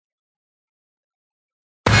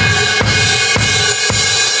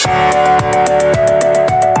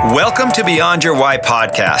Welcome to Beyond Your Why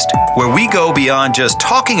podcast, where we go beyond just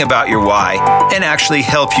talking about your why and actually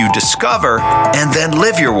help you discover and then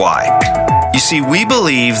live your why. You see, we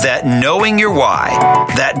believe that knowing your why,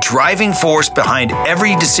 that driving force behind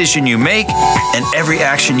every decision you make and every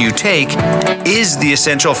action you take, is the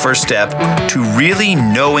essential first step to really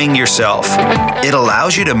knowing yourself. It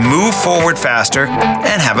allows you to move forward faster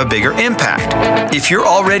and have a bigger impact. If you're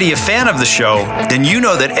already a fan of the show, then you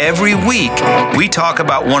know that every week we talk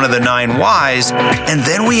about one of the 9 whys, and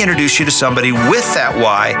then we introduce you to somebody with that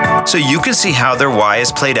why so you can see how their why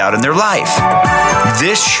is played out in their life.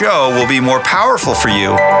 This show will be more powerful for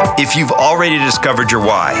you if you've already discovered your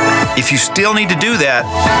why. If you still need to do that,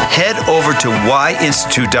 head over to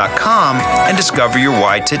whyinstitute.com and discover your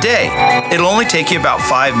why today. It'll only take you about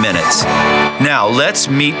 5 minutes. Now, let's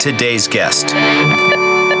meet today's guest.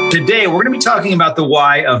 Today, we're going to be talking about the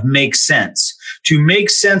why of make sense. To make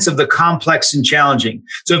sense of the complex and challenging.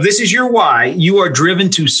 So if this is your why, you are driven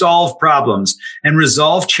to solve problems and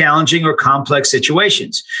resolve challenging or complex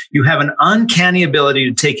situations. You have an uncanny ability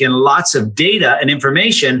to take in lots of data and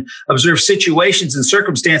information, observe situations and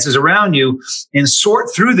circumstances around you, and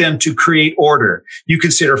sort through them to create order. You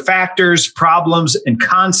consider factors, problems, and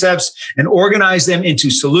concepts and organize them into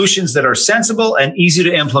solutions that are sensible and easy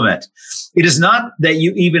to implement. It is not that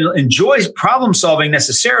you even enjoy problem solving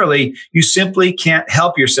necessarily. You simply can't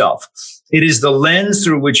help yourself. It is the lens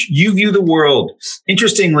through which you view the world.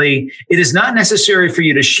 Interestingly, it is not necessary for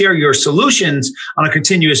you to share your solutions on a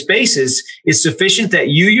continuous basis. It's sufficient that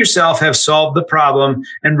you yourself have solved the problem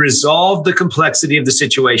and resolved the complexity of the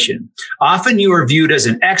situation. Often you are viewed as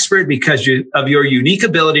an expert because of your unique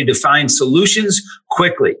ability to find solutions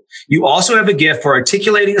quickly. You also have a gift for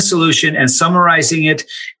articulating a solution and summarizing it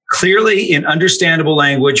clearly in understandable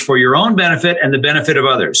language for your own benefit and the benefit of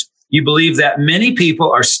others. You believe that many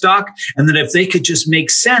people are stuck and that if they could just make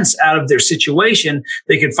sense out of their situation,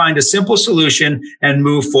 they could find a simple solution and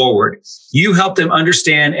move forward. You help them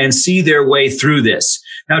understand and see their way through this.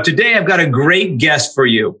 Now, today I've got a great guest for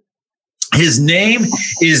you. His name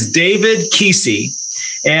is David Kesey,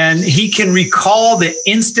 and he can recall the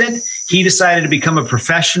instant he decided to become a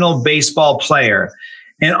professional baseball player.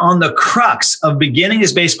 And on the crux of beginning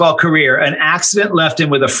his baseball career, an accident left him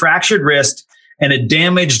with a fractured wrist and a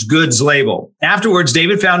damaged goods label. Afterwards,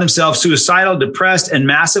 David found himself suicidal, depressed, and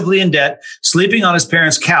massively in debt, sleeping on his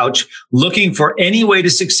parents' couch, looking for any way to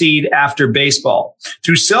succeed after baseball.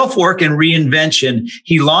 Through self-work and reinvention,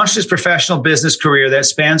 he launched his professional business career that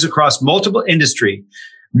spans across multiple industries,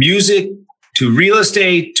 music, to real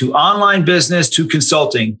estate, to online business, to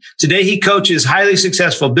consulting. Today, he coaches highly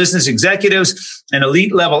successful business executives and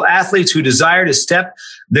elite level athletes who desire to step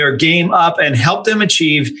their game up and help them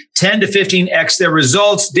achieve 10 to 15x their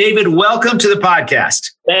results. David, welcome to the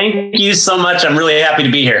podcast. Thank you so much. I'm really happy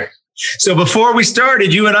to be here. So before we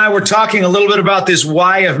started, you and I were talking a little bit about this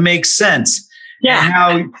why of make sense. Yeah. And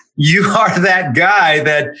how you are that guy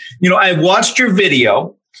that, I watched your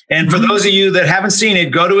video. And for those of you that haven't seen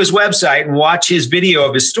it, go to his website and watch his video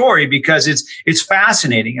of his story because it's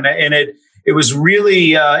fascinating. And it was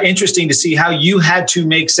really interesting to see how you had to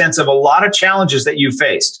make sense of a lot of challenges that you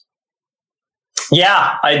faced.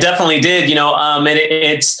 Yeah, I definitely did. And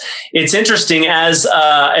it's interesting as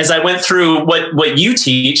I went through what you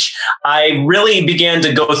teach, I really began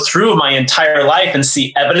to go through my entire life and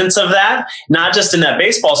see evidence of that, not just in that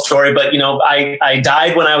baseball story, but I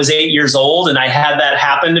died when I was 8 years old, and I had that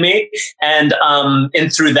happen to me, and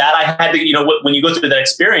through that I had to, when you go through that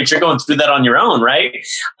experience, you're going through that on your own, right?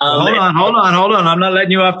 Hold on. I'm not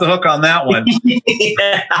letting you off the hook on that one.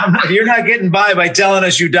 Yeah. You're not getting by telling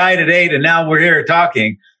us you died at 8 and now we're here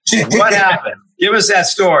talking. What happened? Give us that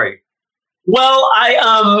story. Well,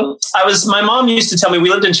 my mom used to tell me, we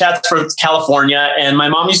lived in Chatsworth, California, and my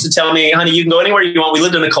mom used to tell me, honey, you can go anywhere you want. We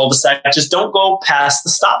lived in a cul-de-sac, just don't go past the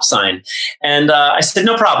stop sign. And I said,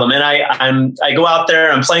 no problem. And I go out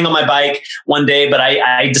there, I'm playing on my bike one day, but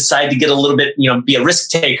I decide to get a little bit, be a risk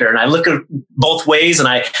taker. And I look at both ways and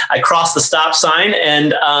I cross the stop sign,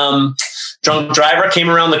 and drunk driver came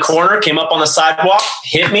around the corner, came up on the sidewalk,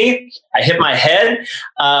 hit me. I hit my head.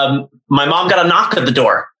 My mom got a knock at the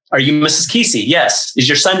door. Are you Mrs. Kesey? Yes. Is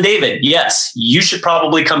your son David? Yes. You should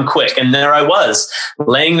probably come quick. And there I was,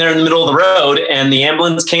 laying there in the middle of the road, and the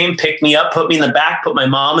ambulance came, picked me up, put me in the back, put my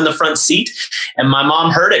mom in the front seat. And my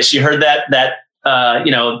mom heard it. She heard that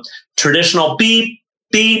traditional beep,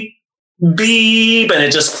 beep, beep, and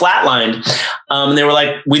it just flatlined. And they were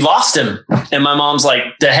like, we lost him. And my mom's like,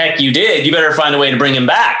 the heck you did. You better find a way to bring him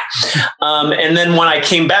back. And then when I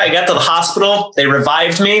came back, I got to the hospital, they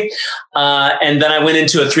revived me. And then I went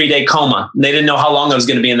into a 3-day coma. They didn't know how long I was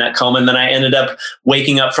going to be in that coma. And then I ended up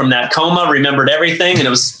waking up from that coma, remembered everything. And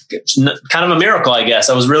it was kind of a miracle, I guess.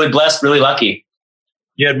 I was really blessed, really lucky.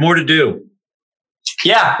 You had more to do.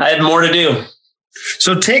 Yeah, I had more to do.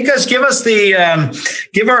 So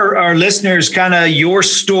give our listeners kind of your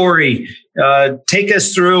story. Take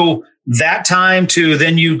us through that time to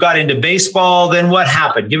then you got into baseball. Then what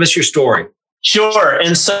happened? Give us your story. Sure.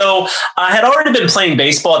 And so I had already been playing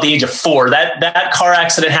baseball at the age of 4. That car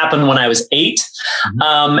accident happened when I was 8.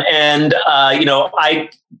 I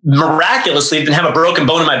miraculously didn't have a broken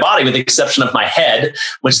bone in my body with the exception of my head,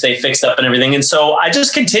 which they fixed up and everything. And so I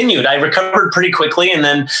just continued. I recovered pretty quickly. And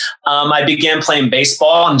then I began playing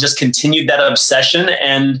baseball and just continued that obsession.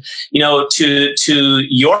 And, to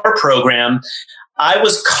your program, I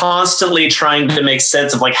was constantly trying to make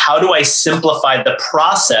sense of how do I simplify the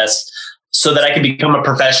process so that I could become a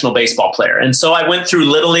professional baseball player. And so I went through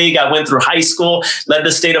Little League, I went through high school, led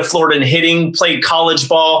the state of Florida in hitting, played college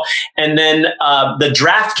ball. And then the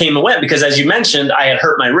draft came and went because, as you mentioned, I had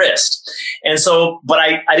hurt my wrist. And so, but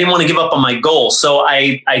I didn't want to give up on my goal. So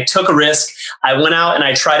I took a risk. I went out and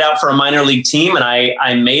I tried out for a minor league team and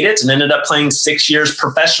I made it and ended up playing 6 years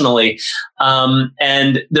professionally.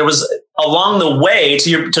 And there was along the way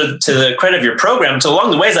to the credit of your program, so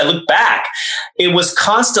along the way, as I look back, it was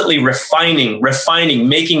constantly refining,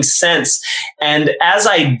 making sense. And as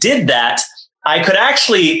I did that, I could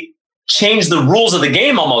actually change the rules of the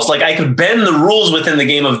game almost. Like I could bend the rules within the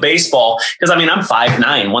game of baseball. Because I'm 5'9",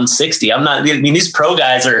 160. These pro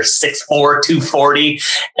guys are 6'4", 240.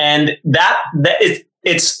 And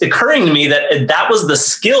it's occurring to me that was the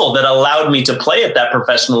skill that allowed me to play at that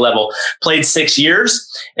professional level. Played 6 years.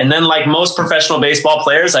 And then like most professional baseball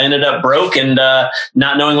players, I ended up broke and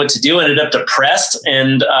not knowing what to do, ended up depressed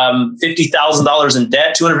and $50,000 in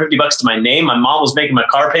debt, $250 to my name. My mom was making my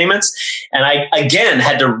car payments. And I, again,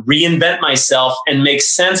 had to reinvent myself and make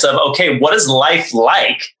sense of, okay, what is life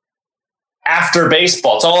like after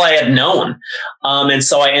baseball? It's all I had known. And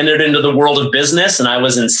so I entered into the world of business and I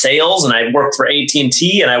was in sales and I worked for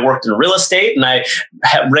AT&T and I worked in real estate and I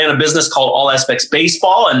ran a business called All Aspects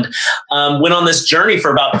Baseball and went on this journey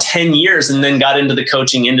for about 10 years and then got into the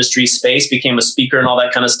coaching industry space, became a speaker and all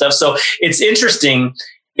that kind of stuff. So it's interesting.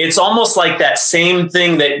 It's almost like that same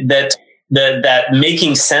thing that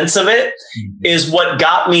making sense of it is what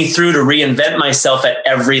got me through to reinvent myself at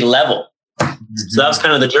every level. So that was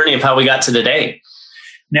kind of the journey of how we got to today.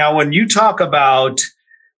 Now, when you talk about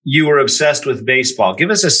you were obsessed with baseball, give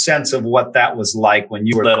us a sense of what that was like when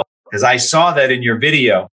you were little, because I saw that in your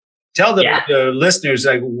video. Tell the listeners,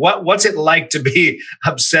 like, what's it like to be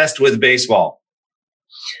obsessed with baseball?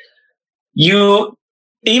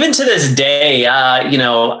 Even to this day,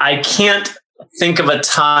 I can't think of a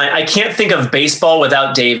time. I can't think of baseball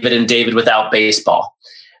without David and David without baseball.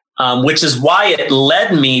 Which is why it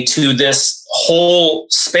led me to this whole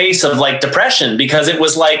space of like depression, because it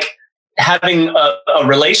was like having a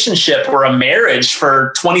relationship or a marriage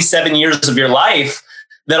for 27 years of your life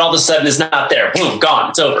that all of a sudden is not there. Boom, gone.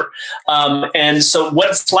 It's over. And so what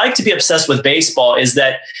it's like to be obsessed with baseball is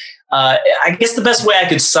that I guess the best way I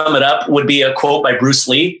could sum it up would be a quote by Bruce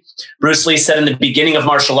Lee. Bruce Lee said in the beginning of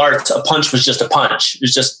martial arts, a punch was just a punch. It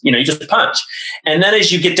was just, you just punch. And then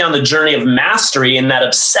as you get down the journey of mastery and that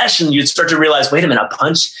obsession, you'd start to realize, wait a minute, a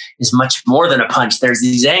punch is much more than a punch. There's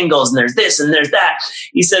these angles and there's this and there's that.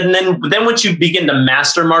 He said, and then once you begin to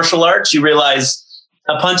master martial arts, you realize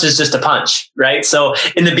a punch is just a punch, right? So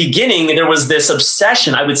in the beginning, there was this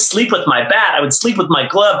obsession. I would sleep with my bat. I would sleep with my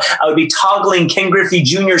glove. I would be toggling Ken Griffey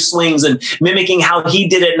Jr. swings and mimicking how he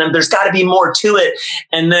did it. And there's got to be more to it.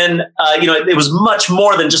 And then, it was much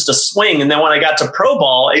more than just a swing. And then when I got to pro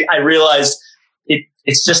ball, I realized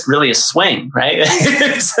it's just really a swing, right?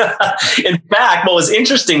 In fact, what was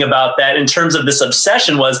interesting about that in terms of this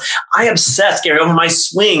obsession was I obsessed, Gary, over my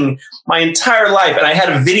swing my entire life. And I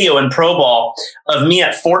had a video in pro ball of me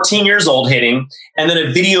at 14 years old hitting, and then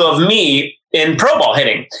a video of me in pro ball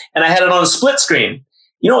hitting. And I had it on a split screen.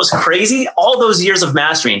 You know what was crazy? All those years of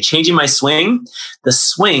mastering and changing my swing, the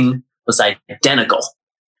swing was identical.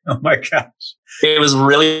 Oh my gosh. It was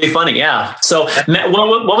really funny. Yeah. So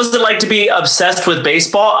what was it like to be obsessed with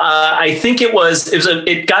baseball? I think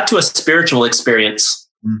it got to a spiritual experience.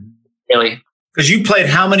 Really. Because you played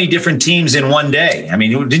how many different teams in one day? I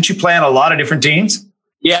mean, didn't you play on a lot of different teams?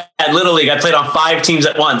 Yeah. At Little League, I played on 5 teams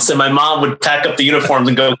at once and my mom would pack up the uniforms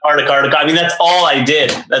and go car to car to car. I mean, that's all I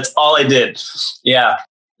did. Yeah.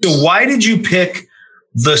 So why did you pick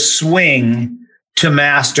the swing to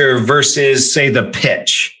master versus, say, the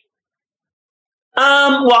pitch?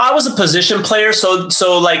 Well, I was a position player.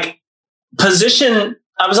 So like position,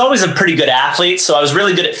 I was always a pretty good athlete. So I was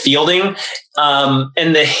really good at fielding.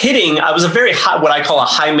 And the hitting, I was a very high, what I call a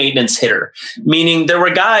high maintenance hitter, meaning there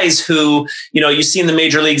were guys who, you see in the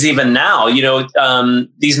major leagues even now,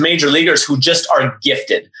 these major leaguers who just are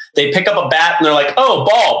gifted. They pick up a bat and they're like, oh,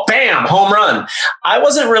 ball, bam, home run. I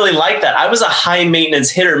wasn't really like that. I was a high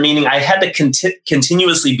maintenance hitter, meaning I had to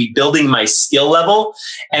continuously be building my skill level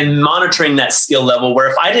and monitoring that skill level,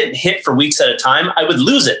 where if I didn't hit for weeks at a time, I would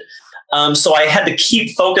lose it. So I had to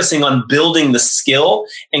keep focusing on building the skill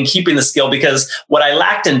and keeping the skill, because what I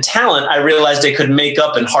lacked in talent, I realized I could make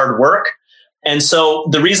up in hard work. And so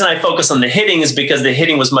the reason I focus on the hitting is because the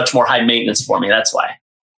hitting was much more high maintenance for me. That's why.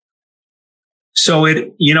 So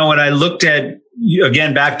when I looked at,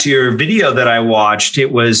 again, back to your video that I watched,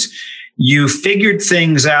 it was, you figured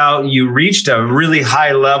things out, you reached a really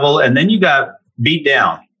high level, and then you got beat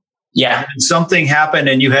down. Yeah. And something happened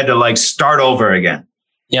and you had to start over again.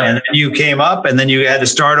 Yep. And then you came up and then you had to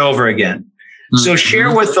start over again. Mm-hmm. So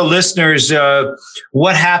share with the listeners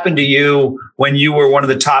what happened to you when you were one of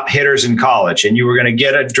the top hitters in college and you were going to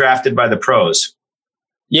get drafted by the pros.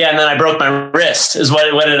 Yeah, and then I broke my wrist is what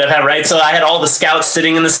ended up happening, right? So I had all the scouts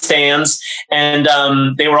sitting in the stands, and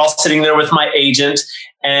they were all sitting there with my agent,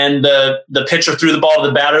 and the pitcher threw the ball to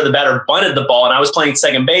the batter bunted the ball, and I was playing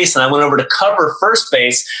second base, and I went over to cover first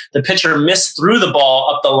base. The pitcher missed through the ball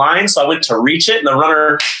up the line, so I went to reach it, and the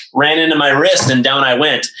runner ran into my wrist, and down I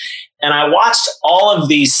went. And I watched all of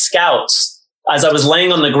these scouts as I was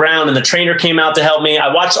laying on the ground, and the trainer came out to help me.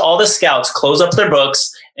 I watched all the scouts close up their books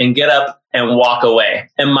and get up and walk away.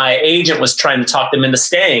 And my agent was trying to talk them into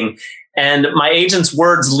staying. And my agent's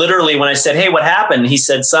words, literally, when I said, hey, what happened? He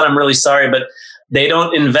said, son, I'm really sorry, but they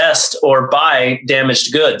don't invest or buy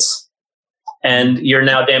damaged goods. And you're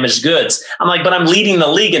now damaged goods. I'm like, but I'm leading the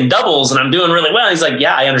league in doubles and I'm doing really well. He's like,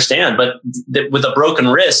 yeah, I understand. But with a broken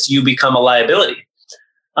wrist, you become a liability.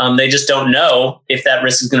 They just don't know if that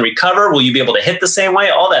wrist is going to recover. Will you be able to hit the same way?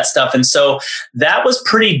 All that stuff. And so that was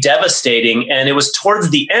pretty devastating. And it was towards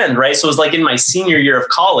the end, right? So it was like in my senior year of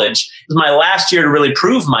college. It was my last year to really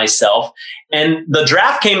prove myself. And the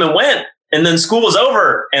draft came and went. And then school was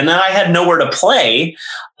over, and then I had nowhere to play.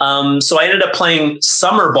 So I ended up playing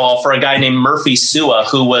summer ball for a guy named Murphy Sua,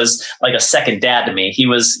 who was like a second dad to me.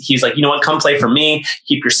 He's like, you know what, come play for me,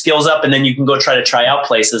 keep your skills up, and then you can go try out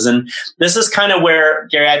places. And this is kind of where,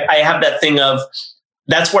 Gary, I have that thing of,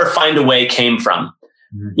 that's where Find a Way came from.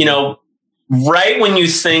 Mm-hmm. Right when you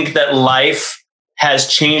think that life has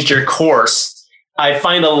changed your course, I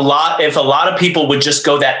find if a lot of people would just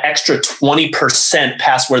go that extra 20%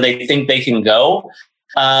 past where they think they can go,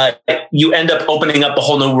 you end up opening up a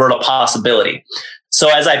whole new world of possibility. So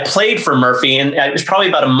as I played for Murphy, and it was probably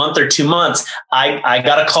about a month or 2 months, I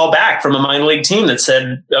got a call back from a minor league team that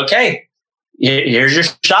said, okay, here's your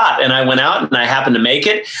shot. And I went out and I happened to make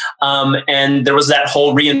it. And there was that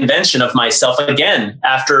whole reinvention of myself again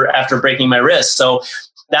after breaking my wrist. So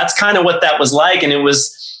that's kind of what that was like. And it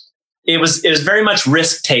was very much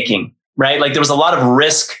risk taking, right? Like there was a lot of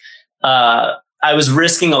risk. I was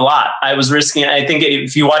risking a lot. I think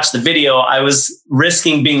if you watch the video, I was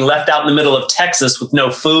risking being left out in the middle of Texas with no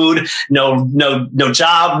food, no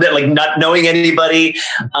job, like not knowing anybody.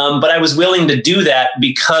 But I was willing to do that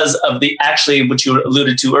because of what you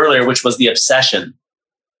alluded to earlier, which was the obsession.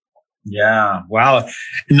 Yeah. Wow.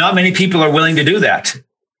 Not many people are willing to do that.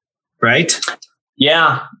 Right?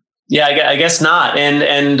 Yeah. Yeah, I guess not.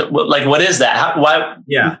 And like, what is that? Why?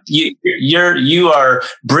 Yeah, you are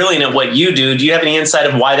brilliant at what you do. Do you have any insight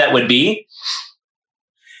of why that would be?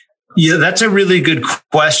 Yeah, that's a really good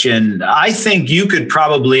question. I think you could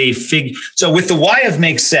probably figure. So with the why of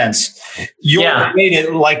makes sense, you're made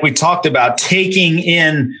it like we talked about, taking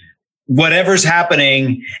in whatever's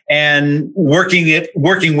happening and working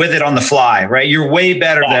with it on the fly, right? You're way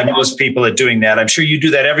better than most people at doing that. I'm sure you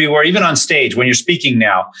do that everywhere, even on stage when you're speaking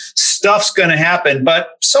now. Stuff's going to happen,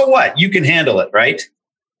 but so what? You can handle it, right?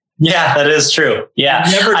 Yeah, that is true. Yeah.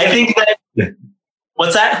 I think that.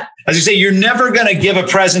 What's that? As you say, you're never going to give a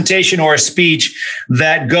presentation or a speech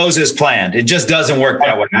that goes as planned. It just doesn't work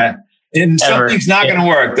that way. And something's not going to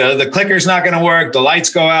work. The clicker's not going to work. The lights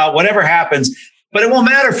go out, whatever happens, but it won't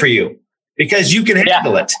matter for you because you can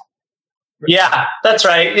handle it. Yeah, that's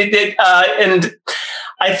right. And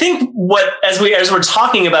I think as we're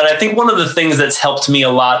talking about it, I think one of the things that's helped me a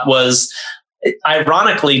lot was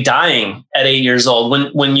ironically dying at 8 years old.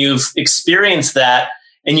 When you've experienced that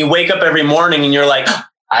and you wake up every morning and you're like,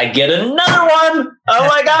 I get another one. Oh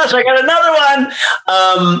my gosh, I got another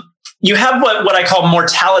one. You have what I call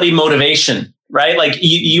mortality motivation, right? Like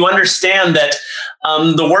you understand that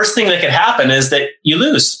the worst thing that could happen is that you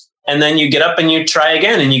lose. And then you get up and you try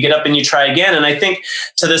again, and you get up and you try again. And I think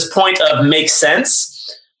to this point of make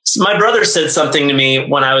sense, my brother said something to me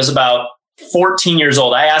when I was about 14 years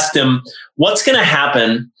old. I asked him, what's going to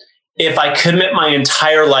happen if I commit my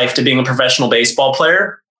entire life to being a professional baseball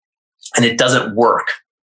player and it doesn't work?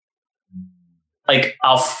 Like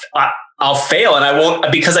I'll fail, and I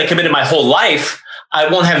won't, because I committed my whole life, I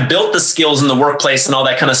won't have built the skills in the workplace and all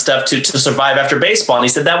that kind of stuff to survive after baseball. And he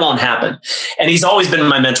said, that won't happen. And he's always been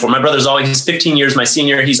my mentor. My brother's he's 15 years my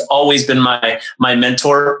senior. He's always been my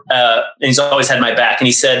mentor. And he's always had my back. And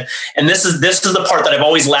he said, and this is the part that I've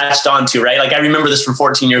always latched onto, right? Like I remember this from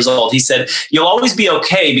 14 years old. He said, you'll always be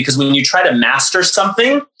okay, because when you try to master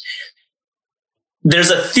something,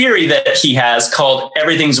 there's a theory that he has called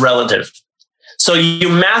everything's relative. So you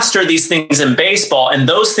master these things in baseball, and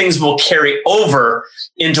those things will carry over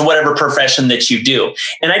into whatever profession that you do.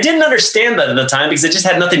 And I didn't understand that at the time because I just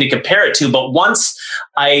had nothing to compare it to. But once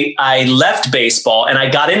I left baseball and I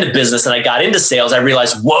got into business and I got into sales, I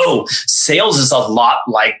realized, whoa, sales is a lot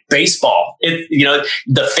like baseball.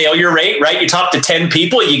 The failure rate, right? You talk to 10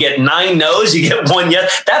 people, you get 9 no's, you get 1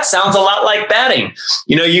 yes. That sounds a lot like batting.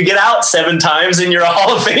 You get out 7 times and you're a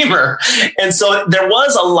Hall of Famer. And so there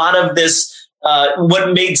was a lot of this.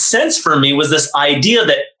 What made sense for me was this idea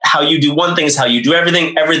that how you do one thing is how you do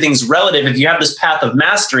everything. Everything's relative. If you have this path of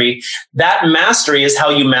mastery, that mastery is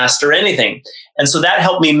how you master anything. And so that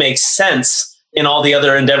helped me make sense in all the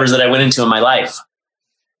other endeavors that I went into in my life.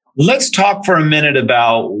 Let's talk for a minute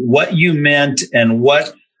about what you meant and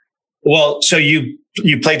so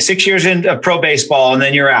you played 6 years in pro baseball and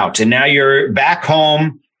then you're out, and now you're back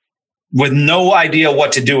home with no idea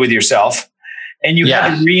what to do with yourself. And you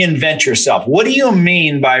had to reinvent yourself. What do you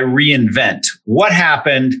mean by reinvent? What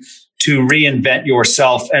happened to reinvent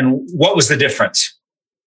yourself, and what was the difference?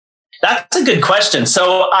 That's a good question.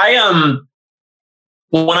 So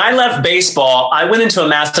when I left baseball, I went into a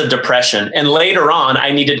massive depression. And later on,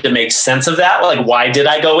 I needed to make sense of that. Like, why did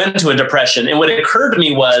I go into a depression? And what occurred to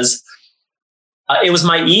me was, it was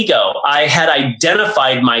my ego. I had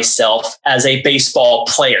identified myself as a baseball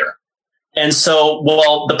player. And so,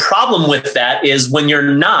 the problem with that is when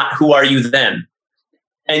you're not, who are you then?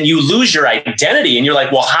 And you lose your identity, and you're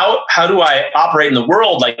like, well, how do I operate in the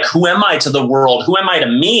world? Like, who am I to the world? Who am I to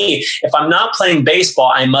me? If I'm not playing baseball,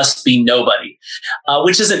 I must be nobody,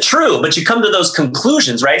 which isn't true, but you come to those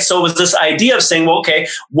conclusions, right? So it was this idea of saying, well, okay,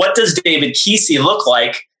 what does David Kesey look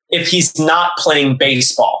like if he's not playing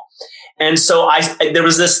baseball? And so there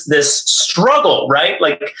was this struggle, right?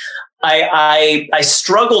 Like, I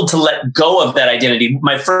struggled to let go of that identity.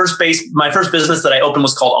 My first business that I opened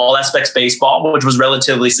was called All Aspects Baseball, which was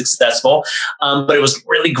relatively successful, but it was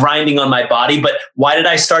really grinding on my body. But why did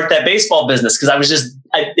I start that baseball business? Because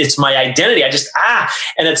it's my identity.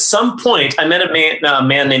 And at some point I met a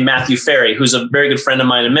man named Matthew Ferry, who's a very good friend of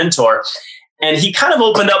mine and mentor. And he kind of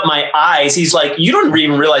opened up my eyes. He's like, you don't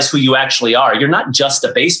even realize who you actually are. You're not just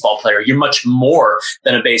a baseball player. You're much more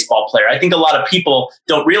than a baseball player. I think a lot of people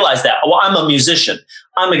don't realize that. Well, I'm a musician.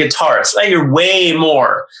 I'm a guitarist. You're way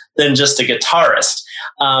more than just a guitarist.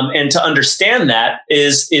 And to understand that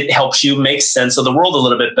it helps you make sense of the world a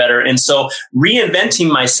little bit better. And so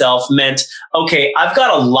reinventing myself meant, okay, I've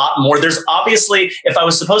got a lot more. There's obviously, if I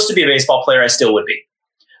was supposed to be a baseball player, I still would be.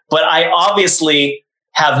 But I obviously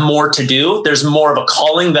have more to do. There's more of a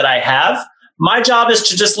calling that I have. My job is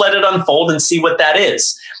to just let it unfold and see what that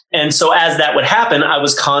is. And so as that would happen, I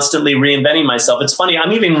was constantly reinventing myself. It's funny,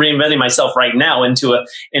 I'm even reinventing myself right now into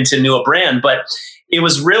a brand. But it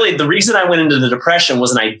was really the reason I went into the depression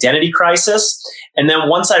was an identity crisis. And then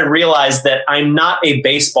once I realized that I'm not a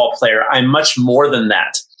baseball player, I'm much more than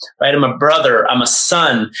that. Right? I'm a brother, I'm a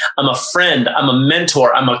son, I'm a friend, I'm a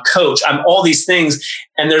mentor, I'm a coach, I'm all these things.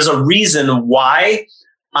 And there's a reason why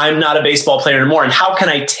I'm not a baseball player anymore. And how can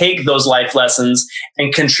I take those life lessons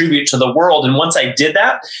and contribute to the world? And once I did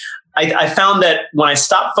that, I found that when I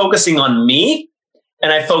stopped focusing on me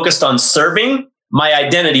and I focused on serving, my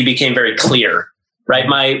identity became very clear, right?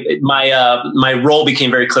 My role became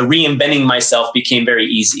very clear. Reinventing myself became very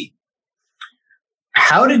easy.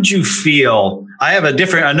 How did you feel? I have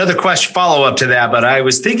another question follow up to that, but I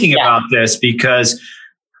was thinking about this because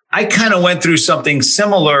I kind of went through something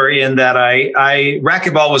similar in that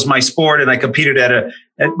racquetball was my sport and I competed at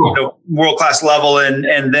world-class level.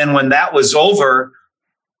 And then when that was over,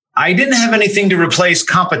 I didn't have anything to replace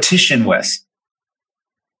competition with.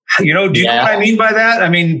 Do you know what I mean by that? I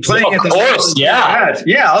mean, playing at the course,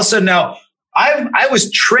 Yeah. Also now I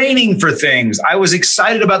was training for things. I was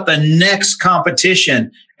excited about the next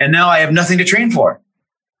competition, and now I have nothing to train for.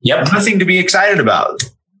 Yep. Nothing to be excited about.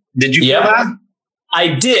 Did you feel that? I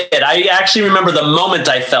did. I actually remember the moment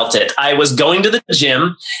I felt it. I was going to the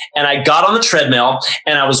gym and I got on the treadmill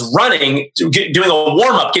and I was running, doing a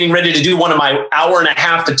warm up, getting ready to do one of my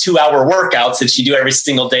 1.5 to 2 hour workouts that you do every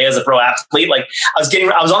single day as a pro athlete. Like I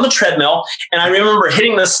was on the treadmill and I remember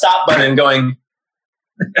hitting the stop button and going,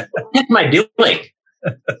 what am I doing?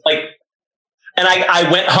 And I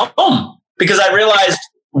went home because I realized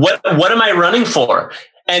what am I running for?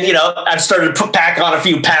 And, I started to put back on a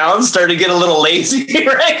few pounds, started to get a little lazy,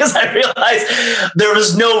 right? Because I realized there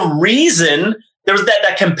was no reason. There was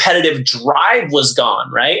that competitive drive was gone,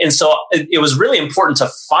 right? And so it was really important to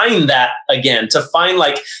find that again, to find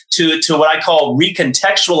to what I call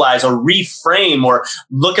recontextualize or reframe or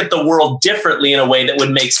look at the world differently in a way that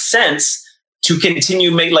would make sense to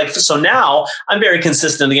continue so now I'm very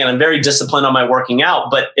consistent again. I'm very disciplined on my working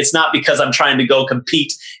out, but it's not because I'm trying to go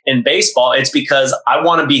compete in baseball. It's because I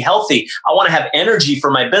want to be healthy. I want to have energy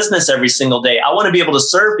for my business every single day. I want to be able to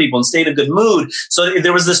serve people and stay in a good mood. So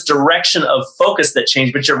there was this direction of focus that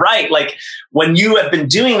changed, but you're right. Like when you have been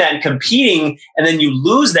doing that and competing and then you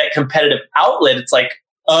lose that competitive outlet, it's like,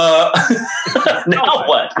 now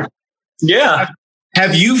what? Yeah.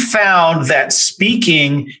 Have you found that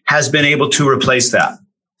speaking has been able to replace that?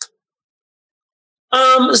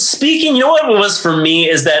 Speaking, what it was for me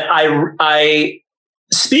is that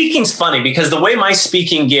speaking's funny because the way my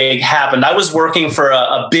speaking gig happened, I was working for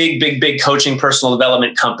a big coaching personal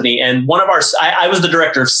development company. And I was the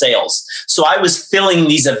director of sales. So I was filling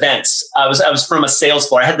these events. I was from a sales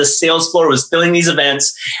floor. I had the sales floor, was filling these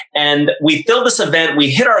events. And we filled this event. We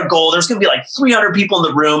hit our goal. There's going to be like 300 people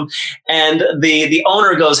in the room. And the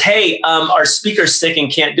owner goes, hey, our speaker's sick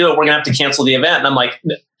and can't do it. We're going to have to cancel the event. And I'm like,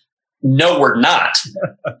 no, we're not.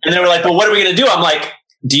 And they were like, well, what are we going to do? I'm like,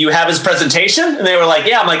 do you have his presentation? And they were like,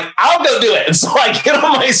 yeah. I'm like, I'll go do it. And so I get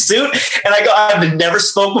on my suit and I go, I've never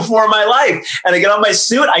spoke before in my life. And I get on my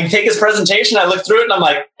suit, I take his presentation, I look through it and I'm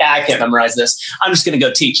like, I can't memorize this. I'm just going to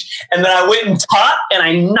go teach. And then I went and taught and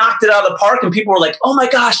I knocked it out of the park and people were like, oh my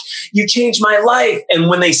gosh, you changed my life. And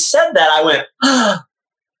when they said that, I went,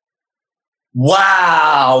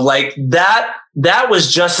 wow, like that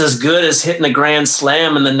was just as good as hitting a grand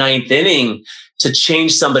slam in the 9th inning to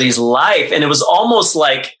change somebody's life. And it was almost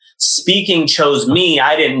like speaking chose me.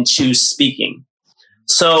 I didn't choose speaking.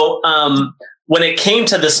 So when it came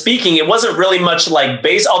to the speaking, it wasn't really much like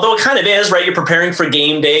base, although it kind of is, right? You're preparing for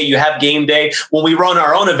game day. You have game day. When we run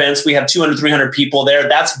our own events, we have 200, 300 people there.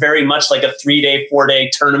 That's very much like a 3-day, 4-day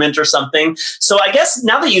tournament or something. So I guess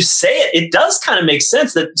now that you say it, it does kind of make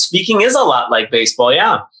sense that speaking is a lot like baseball.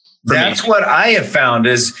 Yeah. That's what I have found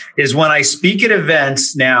is when I speak at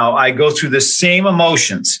events now, I go through the same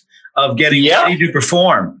emotions of getting ready to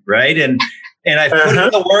perform, right? And I've put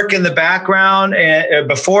in the work in the background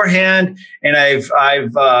beforehand, and I've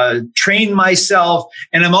trained myself,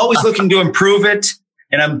 and I'm always looking to improve it.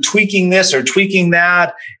 And I'm tweaking this or tweaking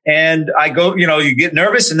that. And I go, you get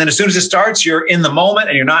nervous, and then as soon as it starts, you're in the moment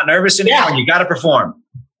and you're not nervous anymore, and you got to perform.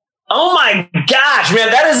 Oh my gosh,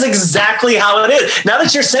 man, that is exactly how it is. Now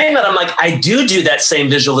that you're saying that, I'm like, I do that same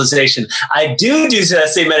visualization. I do that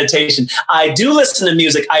same meditation. I do listen to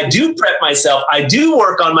music. I do prep myself. I do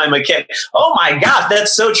work on my mechanic. Oh my gosh,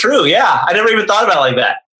 that's so true. Yeah, I never even thought about it like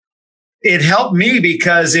that. It helped me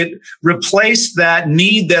because it replaced that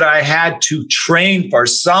need that I had to train for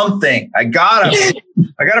something. I gotta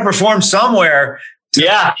perform somewhere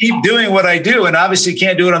to keep doing what I do. And obviously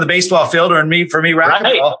can't do it on the baseball field or for me racquetball.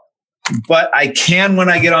 Right. But I can when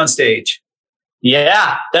I get on stage.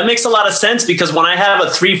 Yeah, that makes a lot of sense because when I have a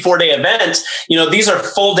 3-4 day event, these are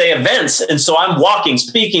full day events. And so I'm walking,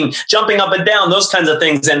 speaking, jumping up and down, those kinds of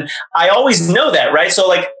things. And I always know that, right? So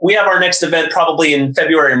like we have our next event probably in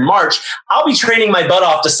February and March. I'll be training my butt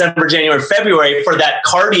off December, January, February for that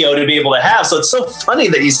cardio to be able to have. So it's so funny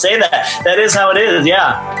that you say that. That is how it is.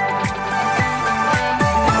 Yeah.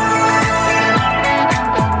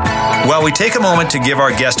 While we take a moment to give our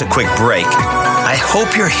guest a quick break, I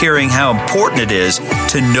hope you're hearing how important it is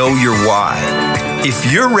to know your why.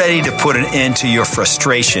 If you're ready to put an end to your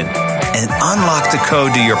frustration and unlock the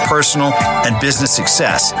code to your personal and business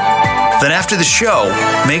success, then after the show,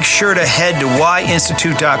 make sure to head to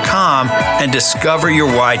whyinstitute.com and discover your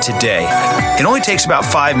why today. It only takes about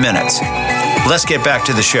 5 minutes. Let's get back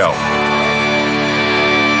to the show.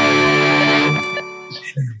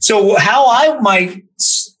 So how I might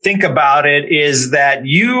think about it is that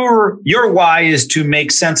your why is to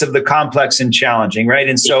make sense of the complex and challenging, right?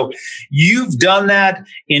 And so you've done that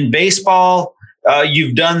in baseball.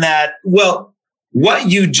 you've done that. Well, what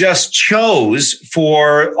you just chose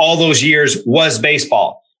for all those years was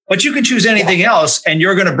baseball, but you can choose anything else and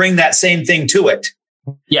you're going to bring that same thing to it.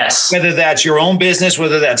 Yes. Whether that's your own business,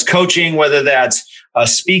 whether that's coaching, whether that's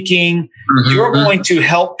speaking, you're going to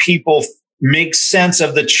help people make sense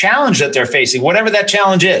of the challenge that they're facing, whatever that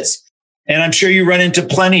challenge is. And I'm sure you run into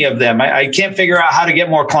plenty of them. I can't figure out how to get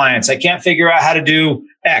more clients. I can't figure out how to do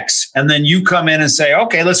X. And then you come in and say,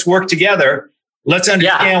 okay, let's work together. Let's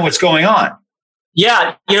understand what's going on.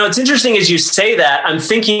 Yeah. It's interesting as you say that. I'm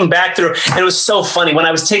thinking back through, and it was so funny when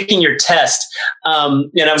I was taking your test,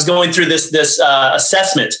 and I was going through this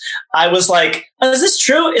assessment. I was like, is this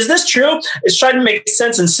true? Is this true? It's trying to make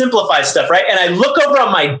sense and simplify stuff, right? And I look over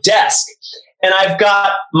on my desk and I've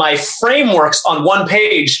got my frameworks on one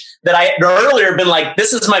page that I had earlier been like,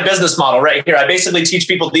 this is my business model right here. I basically teach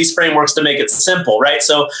people these frameworks to make it simple, right?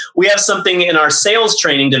 So we have something in our sales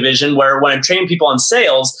training division where when I'm training people on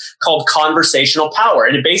sales called conversational power.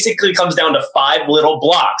 And it basically comes down to 5 little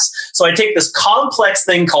blocks. So I take this complex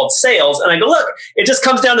thing called sales and I go, look, it just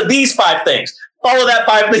comes down to these 5 things. Follow that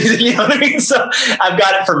 5 things, you know what I mean? So I've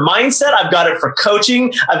got it for mindset. I've got it for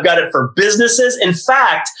coaching. I've got it for businesses. In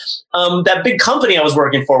fact, that big company I was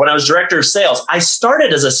working for when I was director of sales, I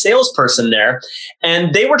started as a salesperson there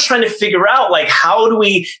and they were trying to figure out like, how do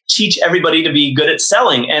we teach everybody to be good at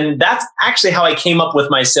selling? And that's actually how I came up with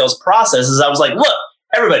my sales process is I was like, look,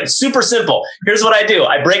 everybody, super simple. Here's what I do.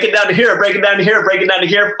 I break it down to here, break it down to here, break it down to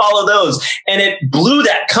here, follow those. And it blew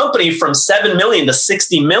that company from 7 million to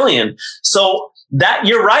 60 million. So that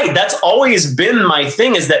you're right. That's always been my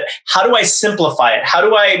thing is that how do I simplify it? How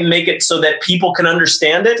do I make it so that people can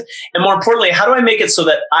understand it? And more importantly, how do I make it so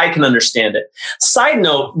that I can understand it? Side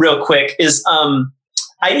note real quick is,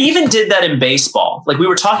 I even did that in baseball. Like we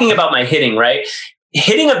were talking about my hitting, right?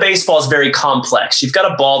 Hitting a baseball is very complex. You've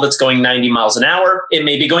got a ball that's going 90 miles an hour. It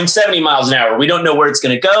may be going 70 miles an hour. We don't know where it's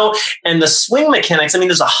going to go. And the swing mechanics, I mean,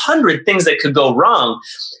 there's 100 things that could go wrong.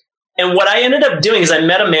 And what I ended up doing is I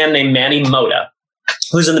met a man named Manny Mota,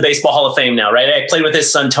 who's in the Baseball Hall of Fame now, right? I played with his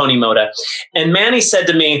son, Tony Mota. And Manny said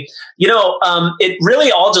to me, it really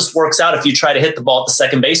all just works out if you try to hit the ball at the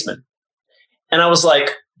second baseman. And I was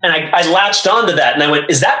like, and I latched onto that and I went,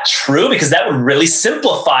 is that true? Because that would really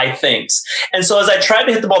simplify things. And so as I tried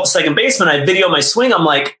to hit the ball at the second baseman, I video my swing. I'm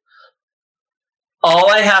like, all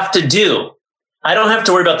I have to do, I don't have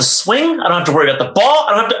to worry about the swing. I don't have to worry about the ball.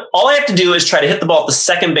 All I have to do is try to hit the ball at the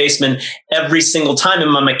second baseman every single time.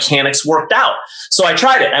 And my mechanics worked out. So I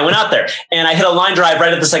tried it. I went out there and I hit a line drive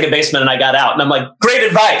right at the second baseman and I got out. And I'm like, great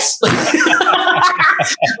advice. But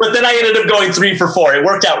then I ended up going 3 for 4. It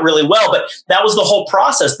worked out really well. But that was the whole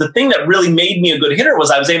process. The thing that really made me a good hitter was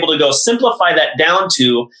I was able to go simplify that down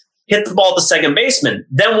to hit the ball at the second baseman.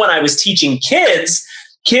 Then when I was teaching kids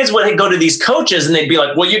would go to these coaches and they'd be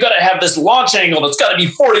like, well, you got to have this launch angle. It's got to be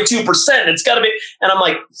 42%. It's got to be. And I'm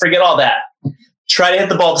like, forget all that. Try to hit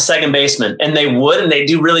the ball at the second baseman. And they would, and they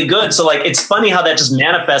do really good. So like, it's funny how that just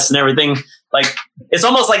manifests and everything. Like, it's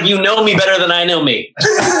almost like you know me better than I know me.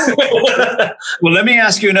 Well, let me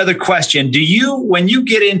ask you another question. When you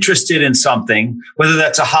get interested in something, whether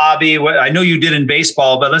that's a hobby, I know you did in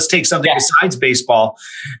baseball, but let's take something besides baseball.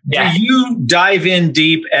 Do you dive in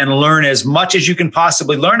deep and learn as much as you can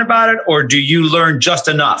possibly learn about it? Or do you learn just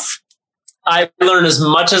enough? I learn as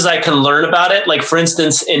much as I can learn about it. Like, for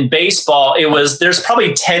instance, in baseball, there's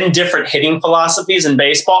probably 10 different hitting philosophies in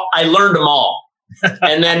baseball. I learned them all.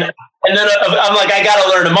 And then I'm like, I got to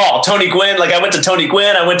learn them all. Tony Gwynn, like I went to Tony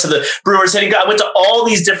Gwynn, I went to the Brewers hitting, I went to all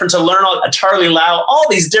these different to learn Charlie Lau, all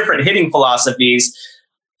these different hitting philosophies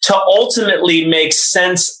to ultimately make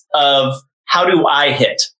sense of how do I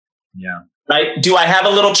hit? Yeah. Right? Do I have a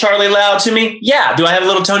little Charlie Lau to me? Yeah. Do I have a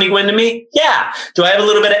little Tony Gwynn to me? Yeah. Do I have a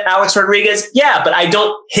little bit of Alex Rodriguez? Yeah, but I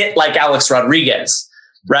don't hit like Alex Rodriguez.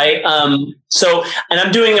 Right. And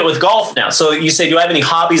I'm doing it with golf now. So you say, do I have any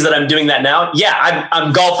hobbies that I'm doing that now? Yeah,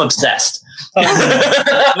 I'm golf obsessed, which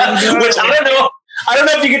I don't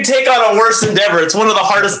know if you can take on a worse endeavor. It's one of the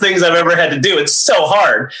hardest things I've ever had to do. It's so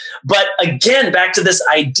hard. But again, back to this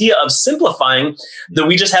idea of simplifying that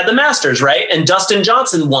we just had the Masters, right? And Dustin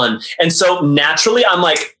Johnson won. And so naturally I'm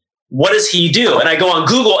like, what does he do? And I go on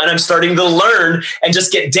Google and I'm starting to learn and just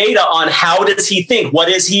get data on how does he think? What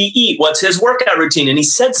does he eat? What's his workout routine? And he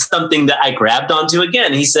said something that I grabbed onto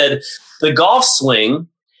again. He said, the golf swing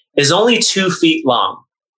is only 2 feet long.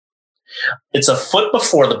 It's a foot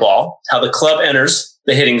before the ball, how the club enters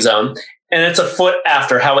the hitting zone, and it's a foot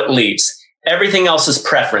after how it leaves. Everything else is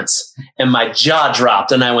preference. And my jaw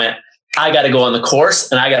dropped and I went, I got to go on the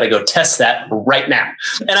course and I got to go test that right now.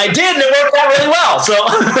 And I did, and it worked out really well. So,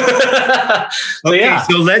 okay,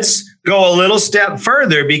 so go a little step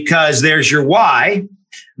further, because there's your why,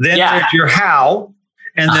 then there's your how,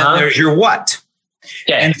 and then there's your what.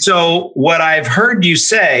 Okay. And so what I've heard you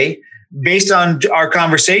say, based on our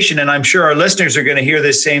conversation, and I'm sure our listeners are going to hear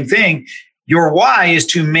this same thing, your why is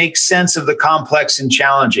to make sense of the complex and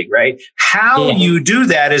challenging, right? How you do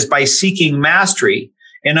that is by seeking mastery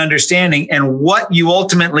and understanding, and what you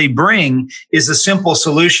ultimately bring is a simple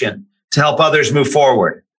solution to help others move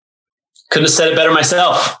forward. Couldn't have said it better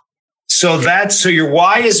myself. So your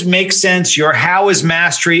why is make sense, your how is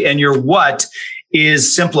mastery, and your what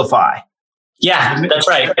is simplify. Yeah, that's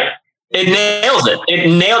right. It nails it.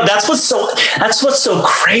 That's what's so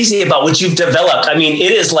crazy about what you've developed. I mean,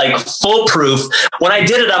 it is like foolproof. When I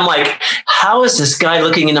did it, I'm like, how is this guy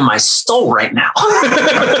looking into my soul right now?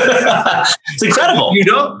 It's incredible.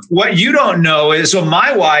 What you don't know is, so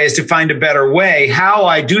my why is to find a better way. How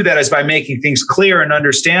I do that is by making things clear and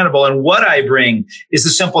understandable. And what I bring is a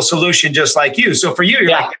simple solution, just like you. So for you,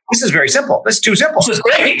 you're like, this is very simple. This is too simple. This is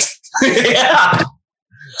great. Yeah.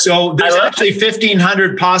 So there's actually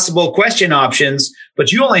 1,500 possible question options,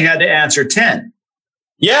 but you only had to answer 10.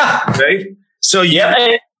 Yeah. Right. So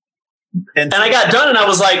and I got done and I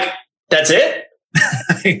was like, that's it?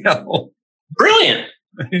 I know. Brilliant.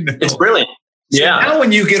 It's brilliant. So now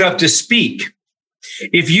when you get up to speak,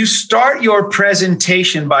 if you start your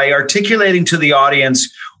presentation by articulating to the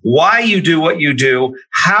audience why you do what you do,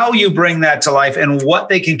 how you bring that to life, and what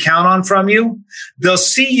they can count on from you, they'll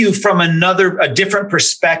see you from a different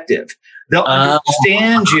perspective. They'll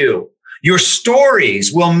understand you. Your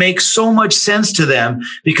stories will make so much sense to them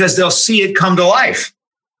because they'll see it come to life.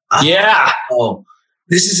 Yeah. Oh,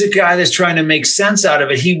 this is a guy that's trying to make sense out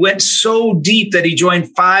of it. He went so deep that he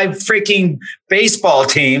joined 5 freaking baseball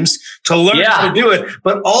teams to learn how to do it.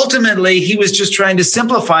 But ultimately, he was just trying to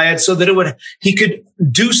simplify it so that he could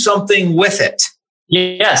do something with it.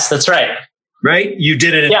 Yes, that's right. Right? You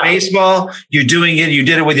did it in baseball. You did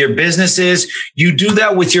it with your businesses. You do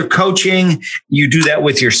that with your coaching. You do that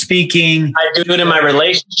with your speaking. I do it in my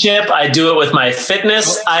relationship. I do it with my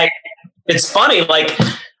fitness. It's funny, like,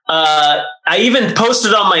 I even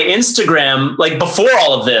posted on my Instagram, like before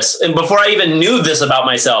all of this and before I even knew this about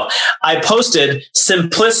myself, I posted,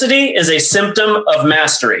 simplicity is a symptom of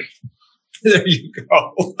mastery. There you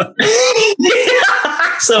go.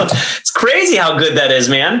 So it's crazy how good that is,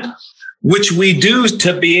 man. Which we do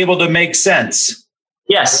to be able to make sense.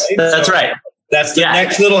 Yes, right? That's right. That's the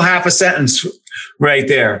next little half a sentence right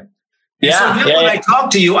there. Yeah. So when I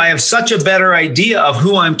talk to you, I have such a better idea of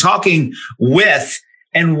who I'm talking with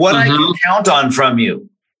and what I can count on from you,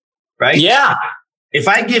 right? Yeah. If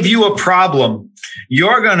I give you a problem,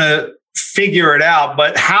 you're going to figure it out.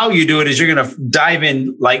 But how you do it is you're going to dive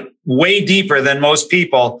in like way deeper than most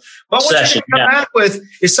people. But what you come back with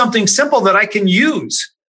is something simple that I can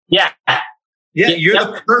use. Yeah. Yeah. You're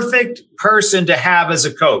the perfect person to have as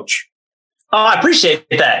a coach. Oh, I appreciate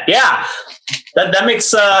that. Yeah. That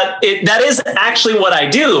makes that is actually what I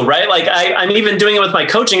do, right? Like I'm even doing it with my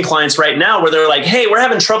coaching clients right now where they're like, hey, we're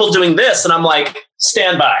having trouble doing this. And I'm like,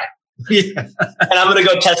 stand by. Yeah. And I'm going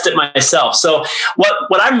to go test it myself. So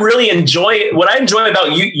what I enjoy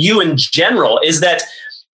about you in general is that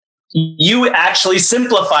you actually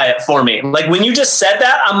simplify it for me. Like when you just said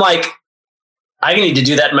that, I'm like, I need to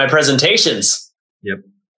do that in my presentations. Yep.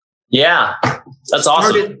 Yeah. That's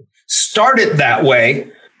awesome. Start it that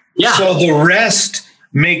way. Yeah. So the rest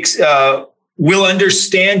will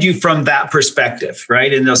understand you from that perspective,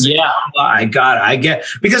 right? And they'll say, I get,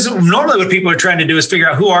 because normally what people are trying to do is figure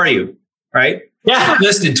out, who are you? Right? Yeah.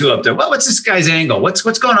 Listening to up there. Well, what's this guy's angle? What's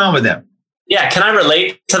going on with him? Yeah. Can I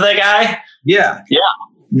relate to the guy? Yeah. Yeah.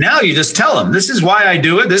 Now you just tell them, this is why I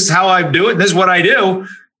do it. This is how I do it. This is what I do.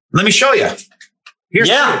 Let me show you. Here's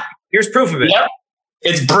proof. Here's proof of it. Yep.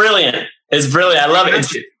 It's brilliant. It's brilliant. I love it.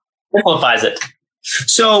 It simplifies it.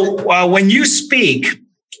 So when you speak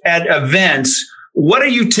at events, what are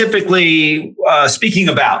you typically speaking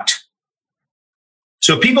about?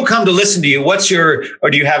 So people come to listen to you. Or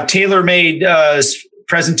do you have tailor-made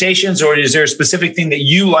presentations, or is there a specific thing that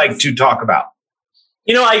you like to talk about?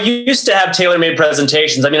 You know, I used to have tailor-made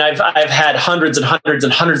presentations. I mean, I've had hundreds and hundreds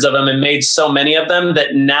and hundreds of them and made so many of them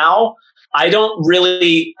that now I don't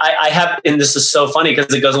really, I have, and this is so funny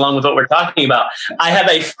because it goes along with what we're talking about. I have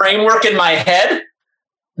a framework in my head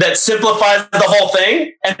that simplifies the whole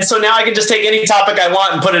thing. And so now I can just take any topic I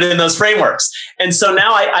want and put it in those frameworks. And so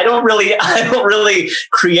now I don't really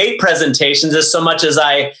create presentations as so much as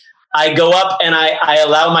I go up and I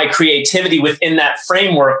allow my creativity within that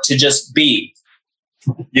framework to just be.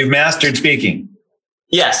 You've mastered speaking.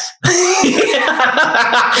 Yes. By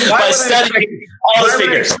studying all the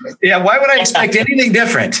figures. Why would I expect anything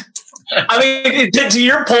different? I mean, to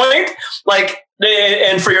your point, like,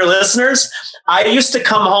 and for your listeners, I used to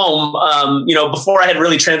come home, before I had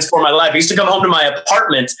really transformed my life, I used to come home to my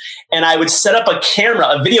apartment and I would set up a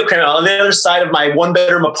video camera on the other side of my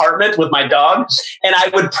 1-bedroom apartment with my dog. And I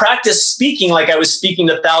would practice speaking like I was speaking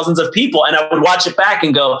to thousands of people. And I would watch it back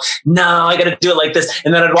and go, no, I got to do it like this.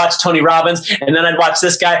 And then I'd watch Tony Robbins, and then I'd watch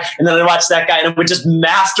this guy, and then I'd watch that guy. And it would just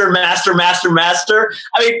master.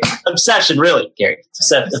 I mean, obsession, really, Gary.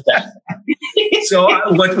 Obsessed with that. So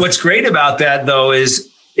what's great about that, though, is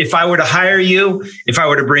if I were to hire you, if I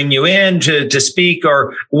were to bring you in to speak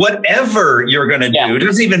or whatever you're going to do, it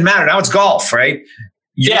doesn't even matter. Now it's golf, right?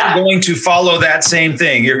 You're going to follow that same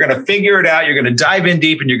thing. You're going to figure it out. You're going to dive in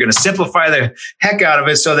deep and you're going to simplify the heck out of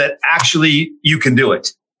it so that actually you can do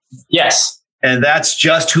it. Yes. And that's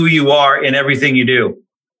just who you are in everything you do.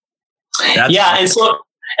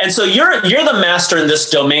 And so you're the master in this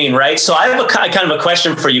domain, right? So I have a kind of a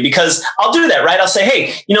question for you, because I'll do that, right? I'll say,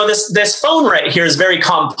 hey, this phone right here is very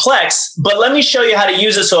complex, but let me show you how to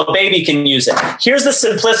use it so a baby can use it. Here's the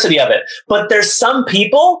simplicity of it. But there's some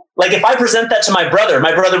people, like if I present that to my brother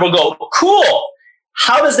will go, cool.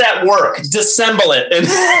 How does that work? Disassemble it.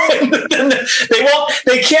 And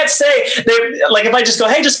they can't say, like if I just go,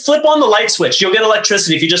 hey, just flip on the light switch, you'll get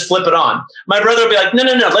electricity if you just flip it on. My brother will be like, no,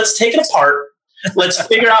 let's take it apart. Let's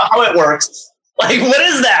figure out how it works. Like, what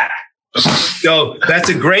is that? So that's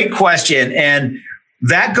a great question. And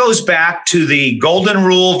that goes back to the golden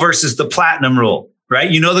rule versus the platinum rule, right?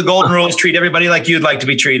 You know, the golden rule is treat everybody like you'd like to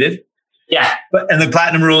be treated. Yeah. And the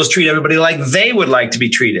platinum rule is treat everybody like they would like to be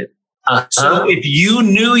treated. So if you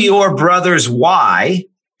knew your brother's why,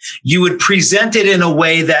 you would present it in a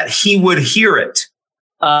way that he would hear it.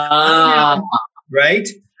 Right?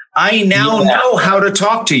 I now know how to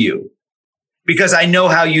talk to you because I know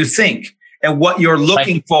how you think and what you're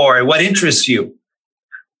looking for and what interests you.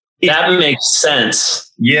 That makes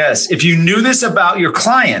sense. Yes. If you knew this about your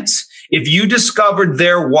clients, if you discovered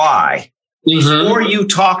their why before you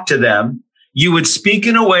talked to them, you would speak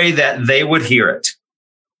in a way that they would hear it.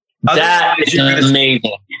 That is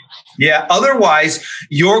amazing. Yeah. Otherwise,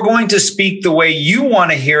 you're going to speak the way you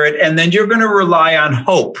want to hear it, and then you're going to rely on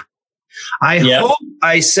hope. I hope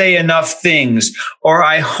I say enough things, or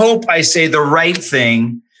I hope I say the right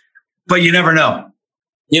thing, but you never know.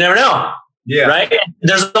 You never know. Yeah. Right?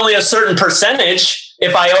 There's only a certain percentage.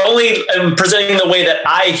 If I only am presenting the way that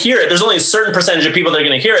I hear it, there's only a certain percentage of people that are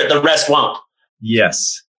going to hear it. The rest won't.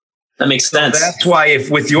 Yes. That makes sense. So that's why if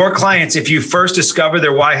with your clients, if you first discover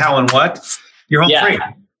their why, how, and what, you're home free.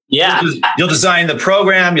 Yeah. You'll design the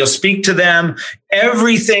program. You'll speak to them.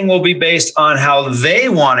 Everything will be based on how they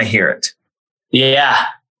want to hear it. Yeah.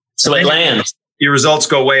 So it lands. Your results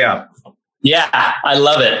go way up. Yeah. I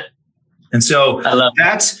love it. And so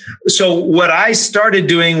so what I started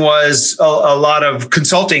doing was a lot of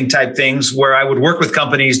consulting type things where I would work with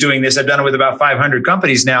companies doing this. I've done it with about 500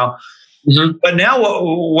 companies now. Mm-hmm. But now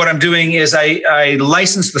what I'm doing is I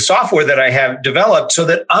license the software that I have developed so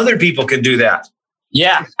that other people can do that.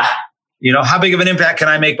 Yeah. You know, how big of an impact can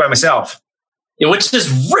I make by myself? Which is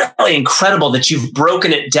really incredible that you've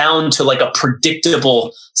broken it down to like a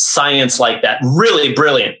predictable science like that. Really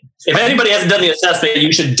brilliant. If anybody hasn't done the assessment,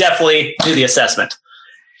 you should definitely do the assessment.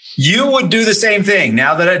 You would do the same thing.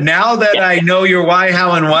 Now that I know your why,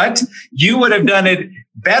 how, and what, you would have done it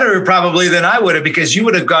better probably than I would have, because you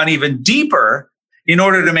would have gone even deeper in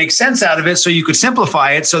order to make sense out of it so you could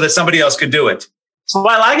simplify it so that somebody else could do it. So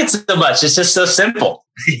I like it so much. It's just so simple.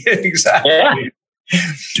 Exactly. Yeah.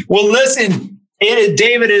 Well, listen,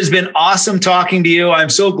 David, it has been awesome talking to you. I'm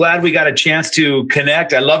so glad we got a chance to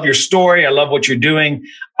connect. I love your story. I love what you're doing.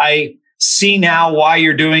 I see now why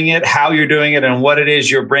you're doing it, how you're doing it, and what it is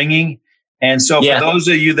you're bringing. And so for those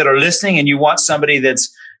of you that are listening and you want somebody that's,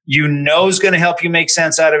 you know, is going to help you make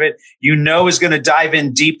sense out of it, you know, is going to dive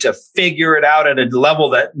in deep to figure it out at a level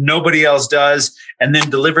that nobody else does and then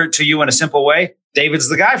deliver it to you in a simple way, David's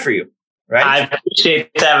the guy for you. Right? I appreciate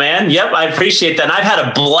that, man. Yep, I appreciate that. And I've had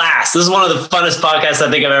a blast. This is one of the funnest podcasts I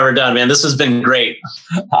think I've ever done, man. This has been great.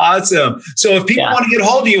 Awesome. So if people want to get a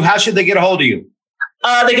hold of you, how should they get a hold of you?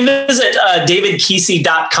 They can visit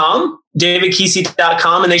davidkesey.com,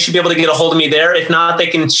 and they should be able to get a hold of me there. If not, they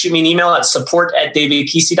can shoot me an email at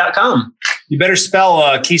support@davidkesey.com. You better spell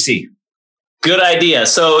Kesey. Good idea.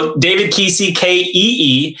 So David Kesey,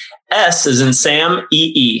 Kees, as in Sam,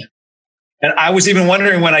 E-E. And I was even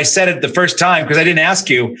wondering when I said it the first time, because I didn't ask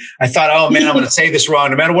you, I thought, oh man, I'm going to say this wrong.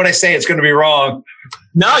 No matter what I say, it's going to be wrong.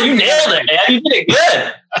 No, you nailed it, man. You did it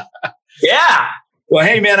good. Yeah. Well,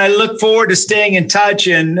 hey, man, I look forward to staying in touch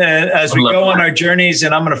and as we go on our journeys,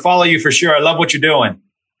 and I'm going to follow you for sure. I love what you're doing.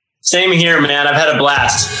 Same here, man. I've had a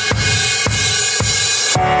blast.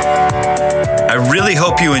 really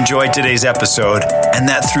hope you enjoyed today's episode and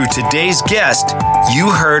that through today's guest,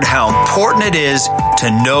 you heard how important it is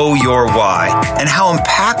to know your why and how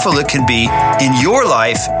impactful it can be in your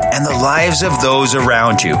life and the lives of those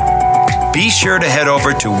around you. Be sure to head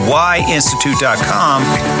over to whyinstitute.com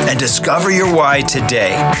and discover your why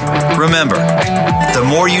today. Remember, the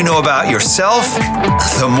more you know about yourself,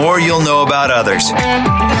 the more you'll know about others.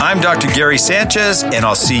 I'm Dr. Gary Sanchez, and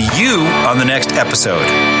I'll see you on the next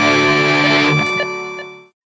episode.